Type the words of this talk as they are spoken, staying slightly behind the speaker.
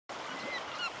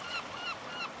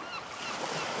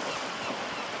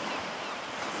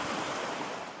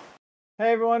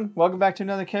Hey everyone, welcome back to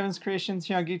another Kevin's Creations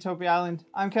here on Geektopia Island.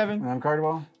 I'm Kevin. And I'm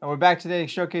Cardwell. And we're back today to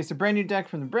showcase a brand new deck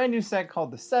from the brand new set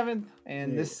called the 7th.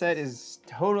 And this set is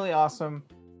totally awesome.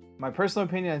 My personal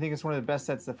opinion, I think it's one of the best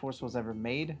sets that Force Will's ever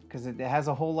made because it has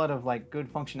a whole lot of like good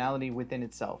functionality within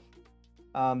itself.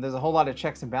 There's a whole lot of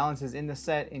checks and balances in the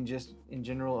set and just in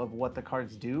general of what the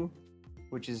cards do,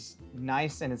 which is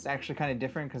nice, and it's actually kind of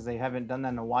different because they haven't done that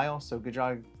in a while. So good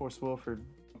job, Force Will, for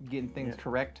getting things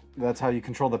correct. That's how you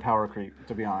control the power creep,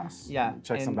 to be honest. Yeah.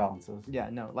 Checks and balances. Yeah,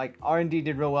 no, like R&D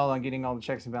did real well on getting all the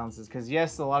checks and balances because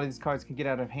yes, a lot of these cards can get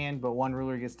out of hand, but one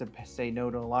ruler gets to say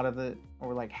no to a lot of it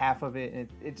or like half of it. And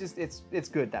it's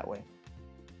good that way.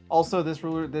 Also,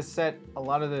 this set, a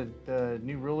lot of the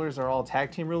new rulers are all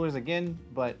tag team rulers again,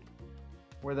 but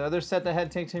where the other set that had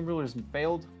tag team rulers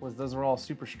failed was those were all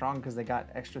super strong because they got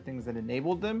extra things that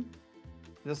enabled them.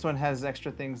 This one has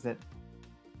extra things that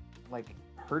like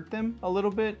hurt them a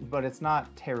little bit, but it's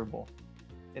not terrible.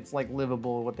 It's like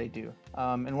livable what they do.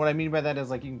 And what I mean by that is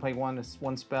like you can play one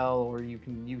spell, or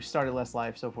you start at less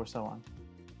life, so forth, so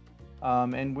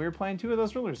on. And we're playing two of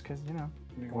those rulers because you know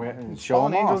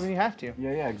fallen angels, and you have to.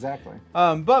 Yeah, exactly.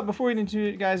 But before we get into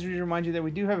it, guys, we remind you that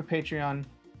we do have a Patreon.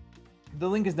 The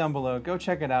link is down below. Go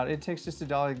check it out. It takes just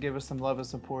 $1 to give us some love and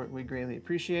support. We greatly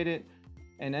appreciate it.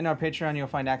 And in our Patreon, you'll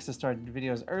find access to our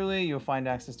videos early. You'll find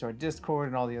access to our Discord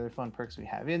and all the other fun perks we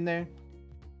have in there.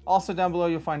 Also down below,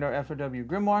 you'll find our FOW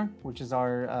Grimoire, which is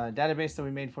our database that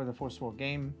we made for the Force Will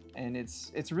game. And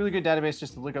it's a really good database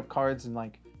just to look up cards and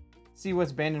like see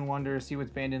what's banned in Wonder, see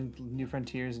what's banned in New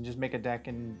Frontiers, and just make a deck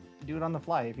and do it on the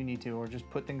fly if you need to, or just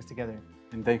put things together.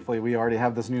 And thankfully, we already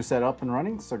have this new set up and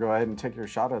running, so go ahead and take your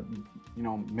shot at, you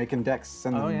know, making decks,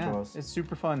 send them to us. It's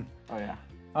super fun. Oh yeah.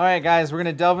 All right, guys, we're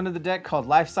gonna delve into the deck called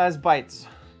Life Size Bites.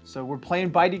 So we're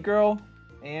playing Bitey Girl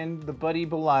and the buddy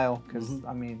Belial, because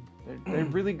I mean they're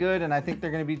really good, and I think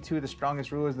they're gonna be two of the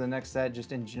strongest rulers of the next set,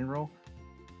 just in general,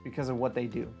 because of what they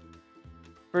do.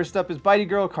 First up is Bitey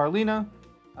Girl Carlina.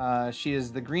 She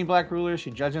is the green-black ruler. She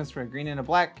judgments for a green and a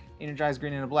black, energized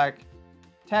green and a black.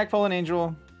 Tag Fallen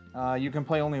Angel. You can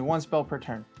play only one spell per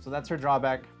turn, so that's her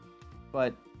drawback.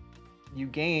 But you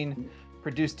gain.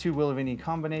 Produce 2 will of any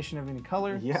combination of any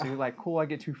color. Yeah. So you're like, cool, I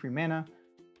get 2 free mana.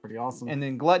 Pretty awesome. And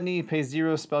then Gluttony pays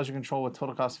 0 spells you control with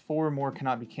total cost 4 or more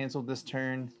cannot be canceled this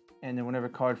turn. And then whenever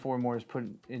card 4 or more is put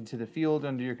into the field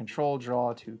under your control,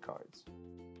 draw 2 cards.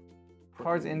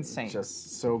 Card's insane.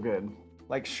 Just so good.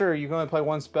 Like, sure, you can only play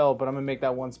one spell, but I'm gonna make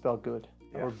that one spell good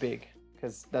or big,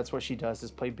 because that's what she does, is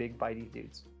play big bitey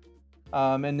dudes.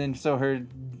 And then so her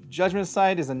judgment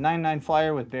side is a 9/9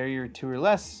 flyer with barrier 2 or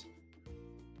less.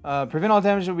 Prevent all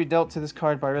damage will be dealt to this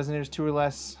card by Resonators 2 or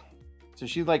less. So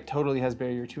she like totally has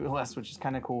barrier 2 or less, which is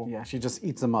kind of cool. Yeah, she just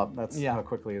eats them up. That's how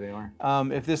quickly they are.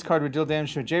 If this card would deal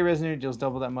damage to a J Resonator, it deals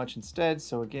double that much instead.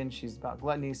 So again, she's about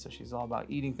gluttony, so she's all about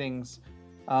eating things.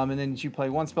 And then you play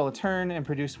one spell a turn and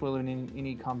produce will in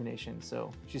any combination.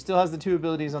 So she still has the 2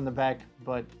 abilities on the back,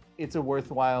 but it's a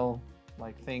worthwhile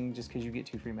like thing just because you get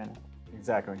 2 free mana.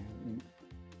 Exactly.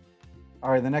 All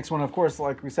right, the next one, of course,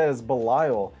 like we said, is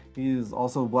Belial. He's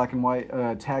also a black and white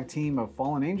tag team of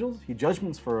Fallen Angels. He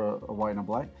judgments for a white and a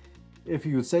black. If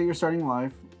you would set your starting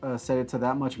life, set it to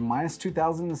that much minus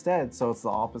 2,000 instead. So it's the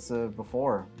opposite of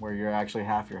before, where you're actually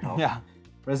half your health. Yeah.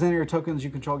 Resonator tokens you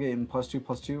control gain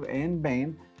 +2/+2 and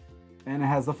Bane. And it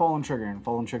has the Fallen trigger. And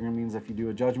Fallen trigger means if you do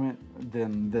a judgment,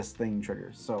 then this thing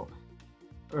triggers. So,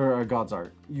 or a God's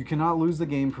Art. You cannot lose the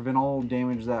game, prevent all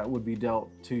damage that would be dealt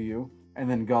to you. And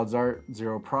then God's Art,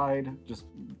 0 pride, just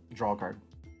draw a card.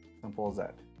 Simple as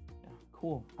that. Yeah,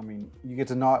 cool. I mean, you get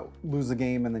to not lose the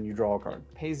game and then you draw a card.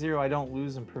 Pay 0, I don't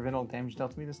lose, and prevent all damage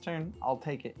dealt to me this turn. I'll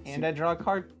take it. And I draw a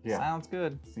card. Yeah. Sounds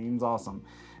good. Seems awesome.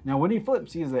 Now, when he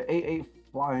flips, he is an 8/8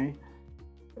 fly.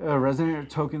 Resonator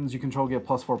tokens you control get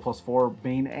 +4/+4,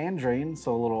 Bane and Drain,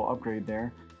 so a little upgrade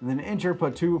there. And then enter,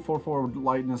 put 2 4/4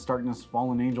 Lightness, Darkness,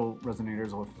 Fallen Angel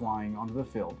Resonators with flying onto the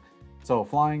field. So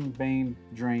flying, Bane,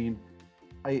 Drain,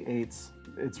 8/8s,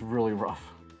 it's really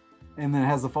rough. And then it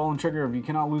has the Fallen trigger of you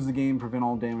cannot lose the game, prevent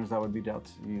all damage that would be dealt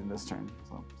to you this turn.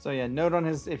 So yeah, note on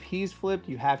his, if he's flipped,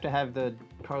 you have to have the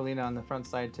Carlina on the front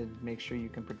side to make sure you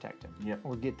can protect him. Yep.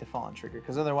 Or get the Fallen trigger,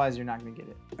 because otherwise you're not going to get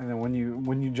it. And then when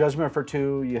you judgment for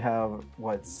 2, you have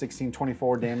what,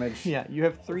 16/24 damage. Yeah, you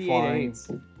have 3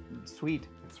 8/8s. Sweet.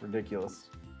 It's ridiculous.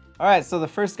 All right, so the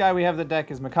first guy we have the deck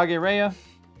is Mikage Reiya.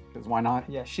 Because why not?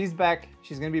 Yeah, she's back.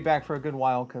 She's going to be back for a good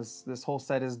while because this whole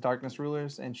set is Darkness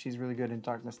Rulers, and she's really good in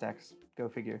Darkness decks. Go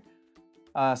figure.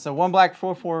 So 1 black,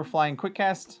 4/4 flying quick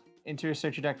cast. Enter,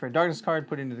 search your deck for a Darkness card,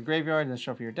 put it into the graveyard, and then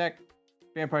shuffle your deck.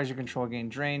 Vampires you control gain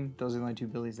Drain. Those are the only 2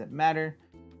 abilities that matter.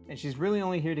 And she's really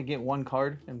only here to get one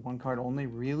card, and one card only,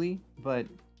 really. But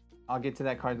I'll get to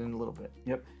that card in a little bit.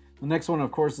 Yep. The next one,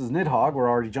 of course, is Nidhogg. We're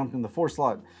already jumped in the 4th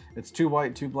slot. It's 2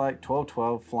 white, 2 black,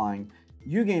 12/12, flying.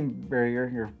 You gain barrier,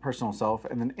 your personal self,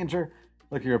 and then enter.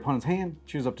 Look at your opponent's hand,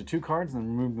 choose up to 2 cards, and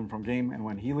remove them from game. And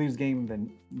when he leaves game,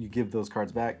 then you give those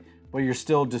cards back. But you're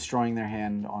still destroying their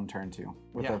hand on turn 2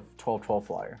 with a 12/12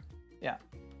 flyer. Yeah.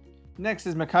 Next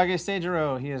is Mikage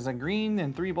Seijuro. He is a green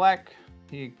and 3 black.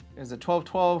 He is a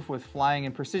 12/12 with flying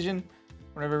and precision.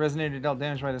 Whenever Resonator dealt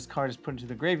damage by this card is put into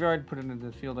the graveyard, put it into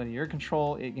the field under your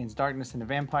control. It gains darkness and a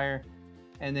vampire.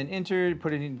 And then enter,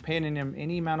 put it in, pay in him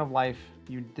any amount of life.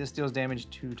 This deals damage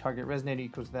to target Resonator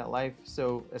equals to that life.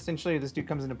 So essentially, this dude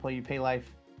comes into play, you pay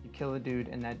life, you kill the dude,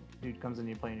 and that dude comes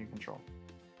into play in your control.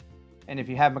 And if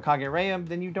you have Mikage Reiya,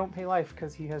 then you don't pay life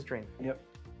because he has Drain. Yep,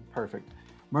 perfect.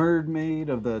 Mermaid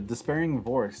of the Despairing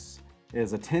Voice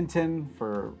is a 10/10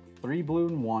 for 3 blue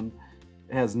and 1.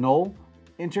 It has null.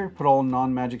 Enter, put all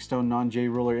non-magic stone, non-J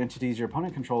ruler entities your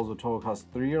opponent controls with total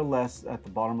cost 3 or less at the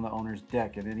bottom of the owner's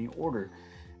deck in any order.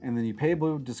 And then you pay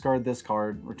blue, discard this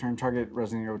card, return target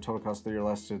Resonator with total cost 3 or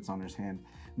less to its owner's hand.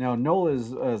 Now, null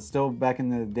is still back in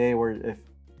the day where if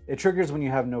it triggers when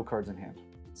you have no cards in hand.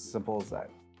 Simple as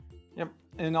that. Yep.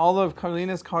 And all of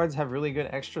Carlina's cards have really good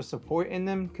extra support in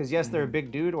them because yes, they're a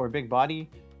big dude or a big body,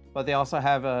 but they also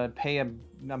have a pay a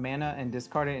mana and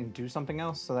discard it and do something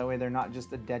else. So that way they're not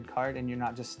just a dead card and you're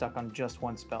not just stuck on just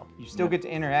one spell. You still get to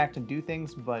interact and do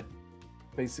things, but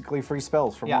basically free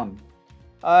spells for one.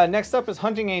 Next up is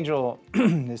Hunting Angel.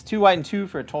 It's 2 white and 2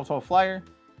 for a 12/12 flyer.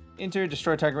 Enter,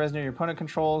 destroy target Resonator your opponent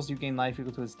controls. You gain life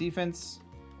equal to its defense.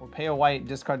 Or pay a white,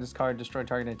 discard this card, destroy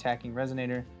target attacking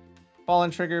Resonator.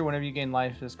 Fallen trigger, whenever you gain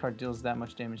life, this card deals that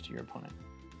much damage to your opponent.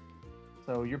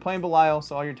 So you're playing Belial,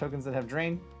 so all your tokens that have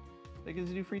Drain, they get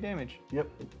to do free damage. Yep.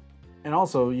 And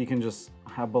also, you can just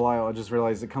have Belial. I just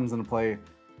realized it comes into play.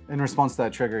 In response to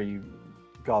that trigger, you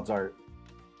God's Art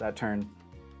that turn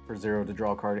for 0 to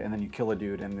draw a card, and then you kill a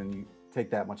dude, and then you take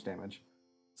that much damage.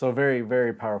 So very,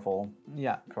 very powerful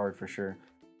card for sure.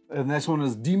 And the next one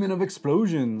is Demon of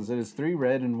Explosions. It is 3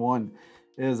 red and 1.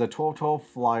 It is a 12/12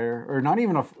 flyer, or not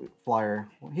even a flyer.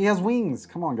 He has wings.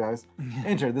 Come on, guys.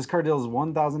 Enter. This card deals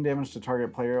 1,000 damage to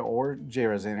target player or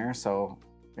J-Resonator, so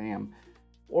bam.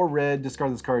 Or red,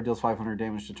 discard this card, deals 500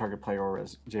 damage to target player or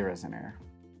J-Resonator.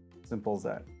 Simple as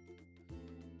that.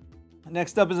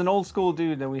 Next up is an old school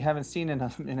dude that we haven't seen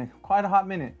in quite a hot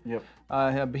minute.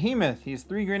 Yep. Behemoth. He's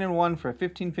 3 green and 1 for a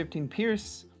 15/15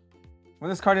 pierce. When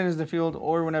this card enters the field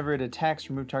or whenever it attacks,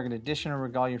 remove target addition or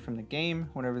regalia from the game.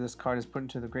 Whenever this card is put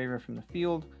into the graveyard from the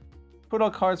field, put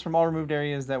all cards from all removed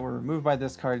areas that were removed by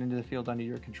this card into the field under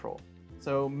your control.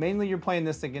 So mainly you're playing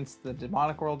this against the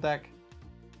Demonic World deck.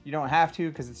 You don't have to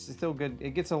because it's still good.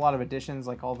 It gets a lot of additions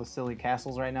like all the silly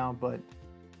castles right now, but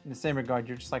in the same regard,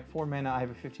 you're just like 4 mana, I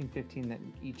have a 15/15 that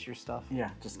eats your stuff.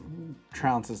 Yeah, just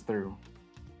trounces through.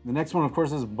 The next one, of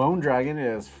course, is Bone Dragon. It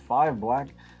is 5 black,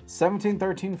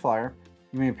 17/13 flyer.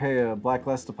 You may pay a black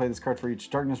less to play this card for each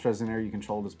Darkness Resonator you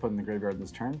control that's put in the graveyard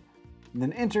this turn. And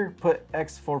then enter, put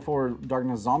X 4/4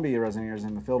 Darkness Zombie Resonators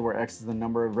in the field where X is the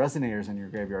number of Resonators in your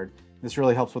graveyard. This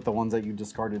really helps with the ones that you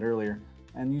discarded earlier.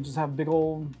 And you just have big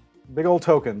old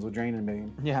tokens with Drain and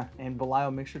Bane. Yeah, and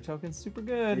Belial Mixture tokens, super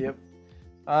good. Yep.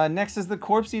 Next is the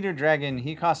Corpse Eater Dragon.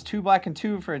 He costs 2 black and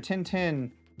 2 for a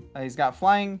 10/10. He's got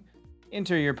flying.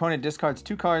 Enter, your opponent discards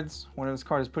 2 cards. When this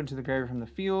card is put into the graveyard from the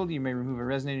field, you may remove a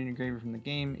Resonator in your graveyard from the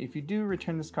game. If you do,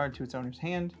 return this card to its owner's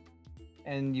hand.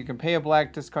 And you can pay a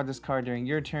black, discard this card during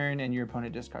your turn, and your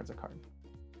opponent discards a card.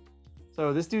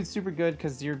 So this dude's super good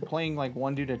because you're playing like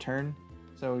one dude a turn.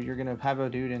 So you're going to have a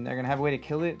dude and they're going to have a way to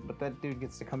kill it, but that dude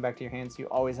gets to come back to your hand, so you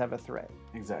always have a threat.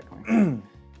 Exactly.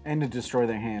 And to destroy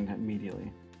their hand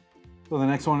immediately. So the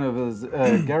next one is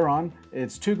Geryon.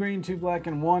 It's 2 green, 2 black,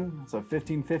 and 1. It's a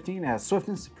 15/15. It has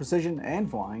swiftness, precision, and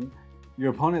flying.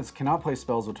 Your opponents cannot play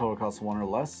spells with total cost 1 or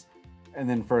less. And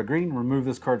then for a green, remove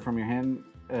this card from your hand,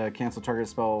 cancel target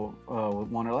spell with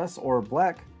 1 or less. Or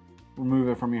black, remove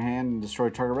it from your hand and destroy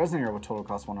target Resonator with total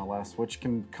cost 1 or less, which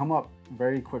can come up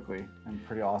very quickly and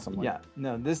pretty awesomely. Yeah,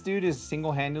 no, this dude is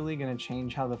single-handedly going to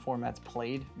change how the format's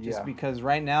played. Just because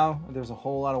right now, there's a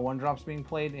whole lot of 1-drops being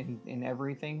played in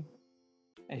everything.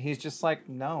 And he's just like,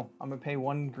 no, I'm going to pay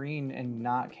 1 green and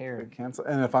not care. Cancel.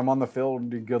 And if I'm on the field,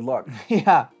 good luck.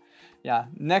 Yeah.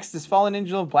 Next is Fallen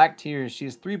Angel of Black Tears. She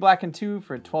is 3 black and 2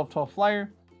 for a 12/12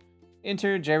 flyer.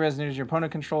 Enter, J-Resonators your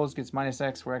opponent controls gets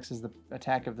 -X, where X is the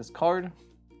attack of this card.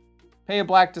 Pay a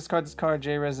black, discard this card.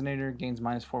 J-Resonator gains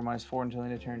 -4/-4 until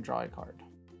end of turn, draw a card.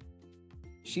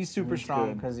 She's super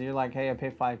strong because you're like, hey, I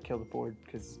pay 5, kill the board,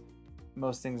 because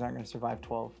most things aren't going to survive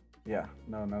 12. Yeah,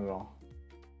 no, not at all.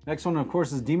 Next one, of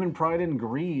course, is Demon Pride and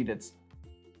Greed. It's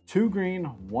 2 green,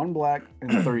 1 black,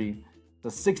 and 3.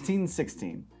 It's a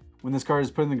 16/16. When this card is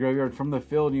put in the graveyard from the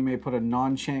field, you may put a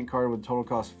non-chant card with total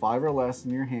cost 5 or less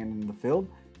in your hand in the field.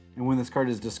 And when this card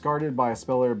is discarded by a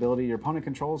spell or ability your opponent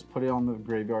controls, put it on the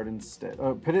graveyard instead.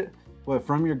 Put it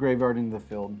from your graveyard into the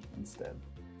field instead.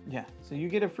 Yeah, so you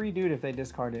get a free dude if they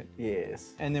discard it.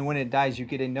 Yes. And then when it dies, you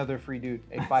get another free dude,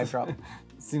 a 5-drop.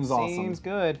 Seems awesome. Seems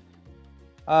good.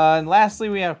 And lastly,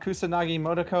 we have Kusanagi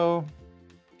Motoko.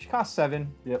 She costs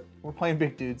 7. Yep. We're playing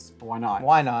big dudes. Why not?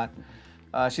 Why not?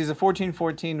 She's a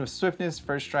 14/14 with swiftness,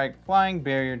 first strike, flying,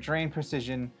 barrier, drain,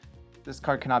 precision. This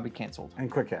card cannot be canceled. And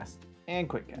quick cast. And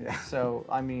quick cast. Yeah. So,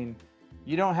 I mean,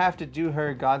 you don't have to do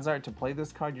her God's Art to play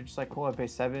this card. You're just like, cool, I pay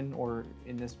 7, or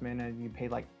in this mana, you pay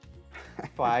like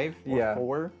 5 or Yeah.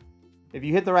 4. If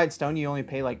you hit the right stone, you only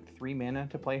pay like 3 mana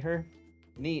to play her.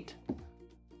 Neat.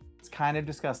 It's kind of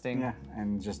disgusting. Yeah,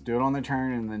 and just do it on the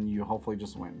turn, and then you hopefully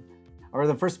just win. Alright,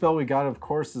 the first spell we got, of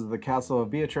course, is the Castle of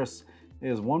Beatrice. It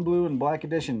is 1 blue and black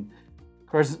edition.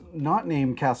 Cards not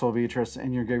named Castle of Beatrice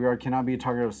in your graveyard cannot be a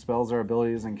target of spells or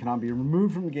abilities and cannot be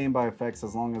removed from the game by effects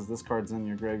as long as this card's in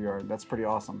your graveyard. That's pretty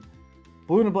awesome.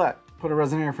 Blue and a black. Put a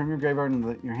Resonator from your graveyard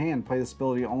into your hand. Play this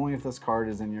ability only if this card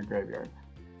is in your graveyard.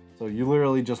 So you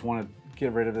literally just want to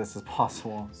get rid of this as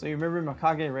possible. So you remember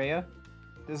Mikage Reiya?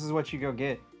 This is what you go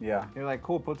get. Yeah. You're like,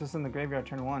 cool, put this in the graveyard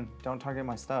turn 1. Don't target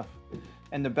my stuff.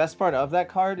 And the best part of that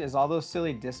card is all those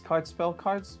silly discard spell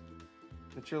cards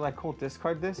that you're like, cool,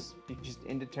 discard this. You can just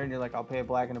end it turn, you're like, I'll pay a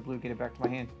black and a blue, get it back to my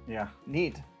hand. Yeah.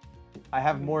 Neat. I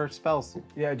have more spells.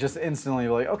 Yeah, just instantly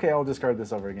like, okay, I'll discard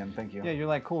this over again. Thank you. Yeah, you're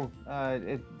like, cool.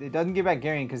 It doesn't give back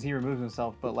Geryon because he removes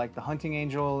himself, but like the Hunting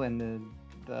Angel and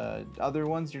the other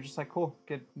ones, you're just like, cool,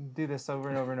 do this over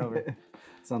and over and over.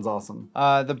 Sounds awesome.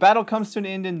 The battle comes to an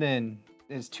end and then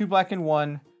it's 2 black and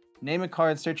 1. Name a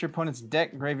card, search your opponent's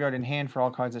deck, graveyard, and hand for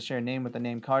all cards that share a name with the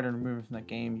named card and remove it from the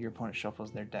game. Your opponent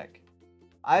shuffles their deck.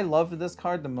 I loved this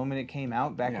card the moment it came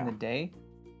out back in the day,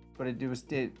 but it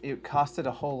costed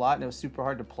a whole lot and it was super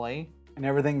hard to play. And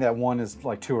everything that won is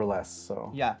like 2 or less,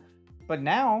 so. Yeah, but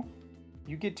now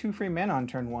you get 2 free mana on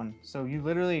turn 1. So you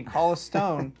literally call a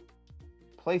stone,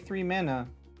 play 3 mana,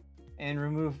 and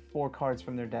remove 4 cards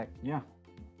from their deck. Yeah.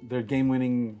 They're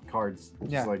game-winning cards.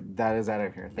 Just Yeah. like, that is out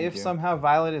of here. Thank If you. somehow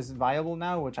Violet is viable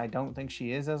now, which I don't think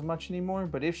she is as much anymore,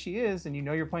 but if she is, and you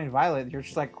know you're playing Violet, you're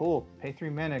just like, cool, pay 3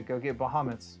 mana, go get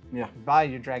Behemoths. Yeah. Buy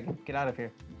your dragon, get out of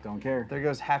here. Don't care. There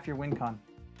goes half your win con.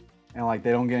 And like, they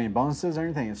don't get any bonuses or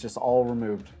anything. It's just all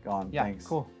removed. Gone. Yeah, Thanks.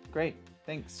 cool, great,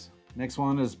 thanks. Next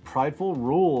one is Prideful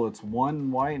Rule. It's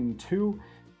 1 white and 2.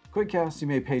 Quick cast. You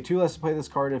may pay 2 less to play this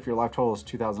card if your life total is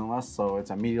 2,000 less, so it's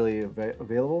immediately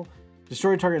available.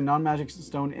 Destroy target non-magic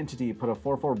stone entity. Put a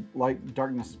 4/4 light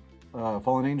darkness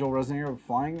fallen angel resonator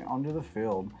flying onto the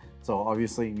field. So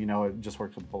obviously, you know, it just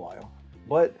works with Belial.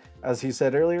 But as he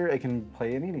said earlier, it can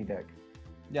play in any deck.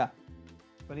 Yeah,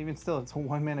 but even still, it's a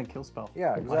 1 mana kill spell.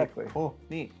 Yeah, exactly. Like, cool,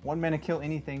 neat. 1 mana kill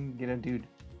anything, get a dude.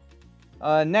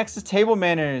 Next is Table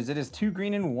Manners. It is 2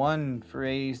 green and 1 for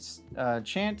a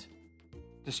chant.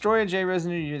 Destroy a J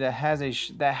Resonator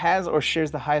that has or shares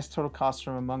the highest total cost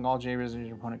from among all J Resonators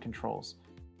your opponent controls.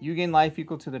 You gain life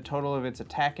equal to the total of its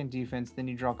attack and defense, then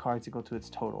you draw cards equal to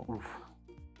its total. Oof.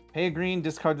 Pay a green,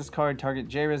 discard this card, target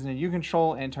J Resonator you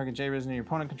control, and target J Resonator your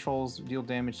opponent controls, deal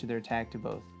damage to their attack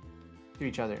to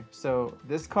each other. So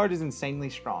this card is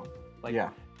insanely strong. Like, yeah.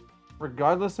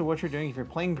 Regardless of what you're doing, if you're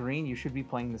playing green, you should be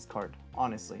playing this card,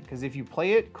 honestly. Because if you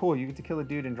play it, cool, you get to kill a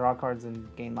dude and draw cards and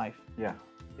gain life. Yeah.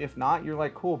 If not, you're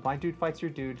like, cool, my dude fights your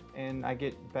dude, and I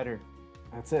get better.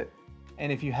 That's it.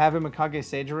 And if you have a Mikage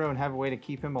Seijuro and have a way to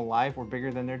keep him alive or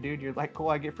bigger than their dude, you're like, cool,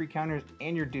 I get free counters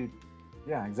and your dude.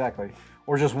 Yeah, exactly.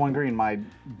 Or just 1 green. My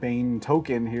Bane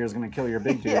token here is going to kill your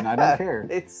big dude, and I don't care.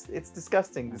 It's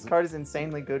disgusting. This card is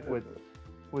insanely good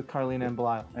with Carlina and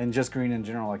Belial. And just green in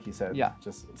general, like you said. Yeah.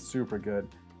 Just super good.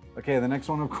 Okay, the next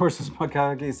one, of course, is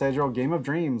Mikage Seijuro Game of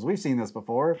Dreams. We've seen this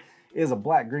before. It is a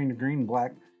black, green, green,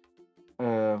 black.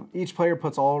 Each player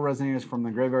puts all Resonators from the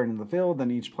graveyard into the field,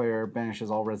 then each player banishes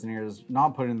all Resonators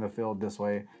not put in the field this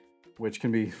way, which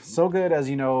can be so good, as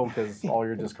you know, because all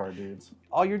your discard dudes.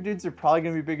 All your dudes are probably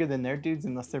going to be bigger than their dudes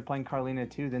unless they're playing Carlina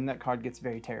too, then that card gets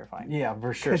very terrifying. Yeah,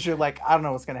 for sure. Because you're like, I don't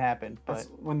know what's going to happen. But that's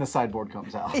when the sideboard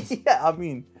comes out. Yeah, I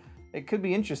mean, it could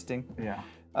be interesting.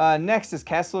 Yeah. Next is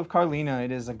Castle of Carlina.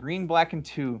 It is a green, black, and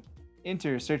 2.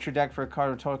 Enter, search your deck for a card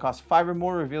with total cost 5 or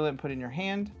more, reveal it and put it in your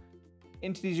hand.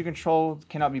 Entities you control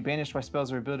cannot be banished by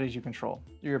spells or abilities you control,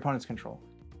 your opponents control.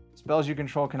 Spells you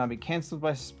control cannot be canceled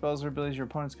by spells or abilities your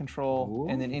opponents control.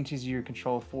 Ooh. And then entities you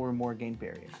control 4 or more gain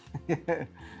barrier.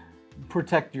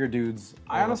 protect your dudes.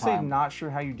 I honestly am not sure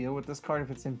how you deal with this card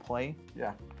if it's in play.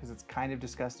 Yeah. Because it's kind of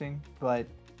disgusting. But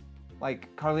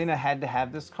like Carlina had to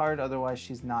have this card, otherwise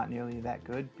she's not nearly that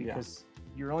good because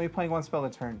you're only playing one spell a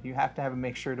turn. You have to have a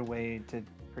make sure to way to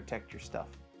protect your stuff.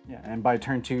 Yeah, and by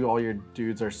turn 2, all your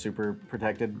dudes are super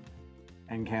protected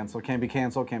and cancel. Can't be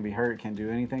canceled, can't be hurt, can't do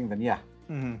anything. Then yeah,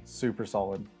 super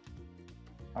solid.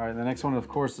 All right, the next one, of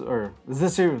course, or is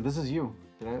this you? This is you.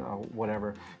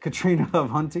 Whatever. Katrina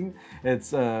of Hunting. It's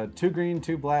 2 green,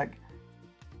 2 black.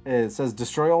 It says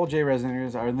destroy all J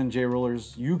Resonators other than J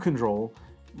Rulers you control.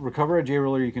 Recover a J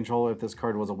Ruler you control if this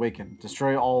card was awakened.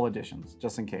 Destroy all additions,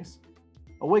 just in case.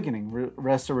 Awakening.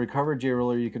 Rest a recovered J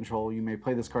Ruler you control. You may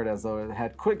play this card as though it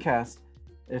had quick cast.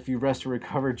 If you rest a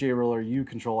recovered J Ruler you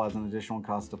control as an additional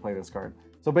cost to play this card.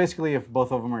 So basically, if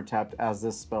both of them are tapped as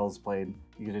this spell is played,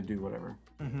 you get to do whatever.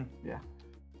 Yeah.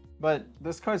 But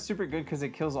this card's super good because it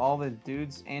kills all the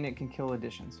dudes and it can kill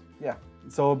additions. Yeah.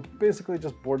 So basically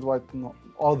just board wipe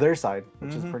all their side,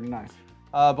 which is pretty nice.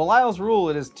 Belial's Rule,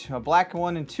 it is a black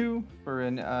 1 and 2 for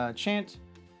an chant.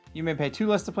 You may pay 2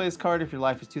 less to play this card if your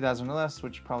life is 2,000 or less,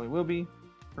 which probably will be.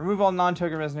 Remove all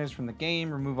non-token resonators from the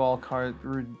game. Remove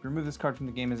this card from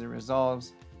the game as it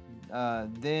resolves.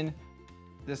 Then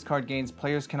this card gains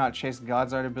players cannot chase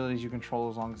God's Art abilities you control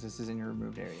as long as this is in your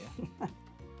removed area.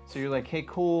 So you're like, hey,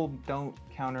 cool, don't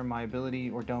counter my ability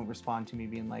or don't respond to me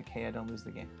being like, hey, I don't lose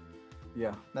the game.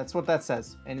 Yeah. That's what that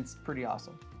says, and it's pretty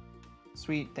awesome.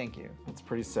 Sweet, thank you. That's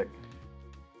pretty sick.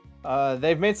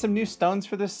 They've made some new stones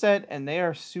for this set, and they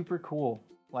are super cool.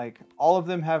 Like, all of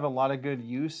them have a lot of good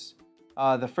use.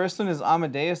 The first one is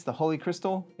Amadeus, the Holy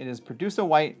Crystal. It is produce a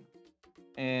white,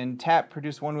 and tap,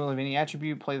 produce 1 wheel of any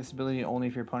attribute. Play this ability only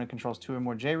if your opponent controls 2 or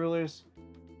more J Rulers.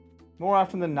 More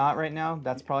often than not right now,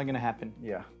 that's probably going to happen.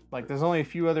 Yeah. Like, there's only a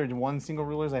few other 1 single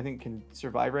rulers I think can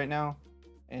survive right now.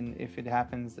 And if it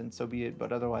happens, then so be it.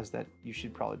 But otherwise, that you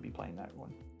should probably be playing that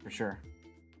one. For sure.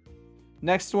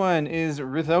 Next one is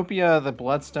Erythropia, the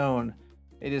Bloodstone.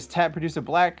 It is tap, produce a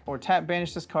black, or tap,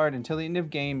 banish this card. Until the end of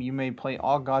game, you may play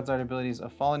all God's Art abilities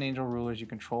of Fallen Angel rulers you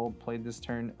control played this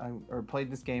turn, or played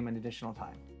this game an additional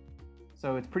time.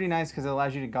 So it's pretty nice because it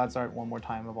allows you to God's Art 1 more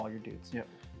time of all your dudes. Yep.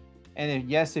 And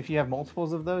yes, if you have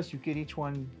multiples of those, you get each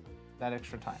one that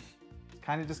extra time. It's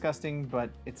kind of disgusting, but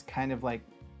it's kind of like,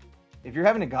 if you're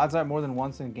having a God's Art more than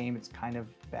once in a game, it's kind of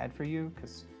bad for you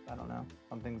because, I don't know,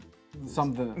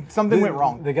 something went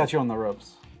wrong. They got you on the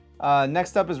ropes.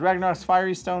 Next up is Ragnarok's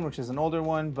Fiery Stone, which is an older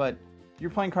one, but you're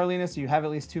playing Carlina, so you have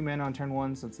at least 2 mana on turn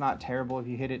 1, so it's not terrible if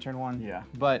you hit it turn 1. Yeah.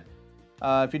 But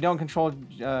if you don't control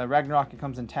Ragnarok, it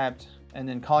comes in tapped, and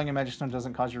then calling a Magic Stone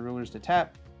doesn't cause your rulers to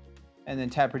tap, and then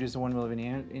tap produce a 1 wheel of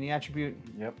any attribute.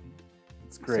 Yep.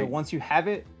 It's great. So once you have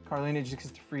it, Carlina just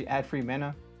gets to add free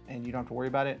mana, and you don't have to worry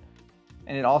about it.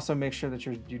 And it also makes sure that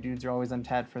your dudes are always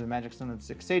untapped for the Magic Stone of the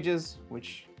 6 Sages,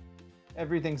 which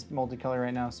everything's multicolor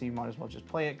right now, so you might as well just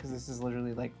play it because this is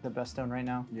literally like the best stone right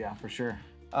now. Yeah, for sure.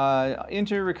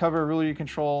 Enter, recover a ruler you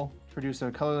control, produce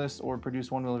a colorless, or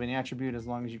produce 1 wheel of any attribute as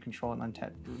long as you control an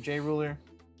untapped J Ruler.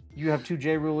 You have 2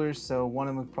 J Rulers, so one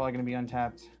of them is probably going to be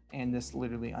untapped, and this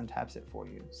literally untaps it for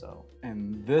you. So.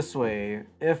 And this way,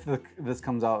 if this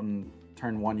comes out in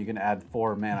turn 1, you can add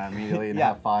 4 mana immediately and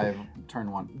have 5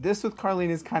 turn 1. This with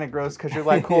Carlina is kind of gross because you're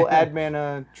like, cool, add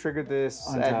mana, trigger this,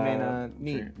 add mana,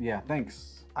 neat. Yeah,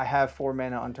 thanks. I have 4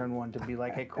 mana on turn 1 to be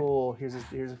like, hey, cool, here's a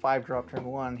 5-drop turn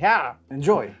 1. Yeah.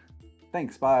 Enjoy.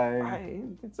 Thanks, bye.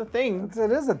 It's a thing.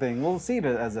 It is a thing. We'll see it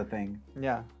as a thing.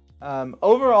 Yeah.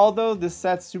 Overall, though, this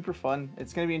set's super fun.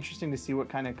 It's going to be interesting to see what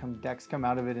kind of decks come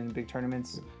out of it in big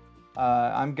tournaments.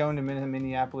 I'm going to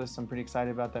Minneapolis. I'm pretty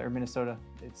excited about that, or Minnesota.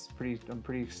 I'm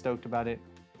pretty stoked about it.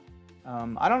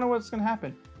 I don't know what's going to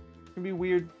happen. It's going to be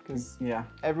weird because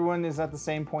everyone is at the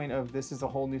same point of this is a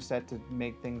whole new set to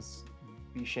make things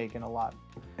be shaken a lot.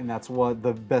 And that's what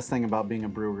the best thing about being a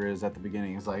brewer is at the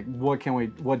beginning. Is like, what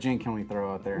jank can we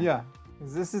throw out there? Yeah.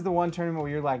 This is the one tournament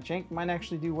where you're like, jank might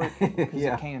actually do work because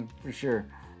it can. For sure.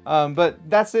 But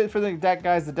that's it for the deck,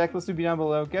 guys. The deck list will be down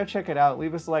below. Go check it out.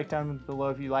 Leave us a like down below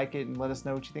if you like it, and let us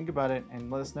know what you think about it,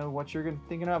 and let us know what you're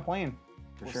thinking about playing.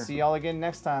 We'll see y'all again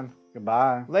next time.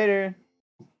 Goodbye. Later.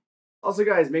 Also,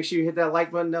 guys, make sure you hit that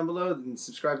like button down below and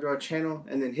subscribe to our channel,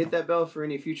 and then hit that bell for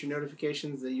any future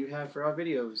notifications that you have for our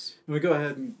videos. And we go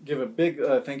ahead and give a big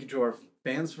thank you to our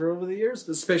fans for over the years,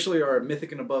 especially our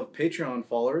Mythic and Above Patreon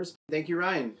followers. Thank you,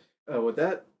 Ryan. With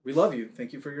that, we love you.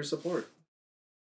 Thank you for your support.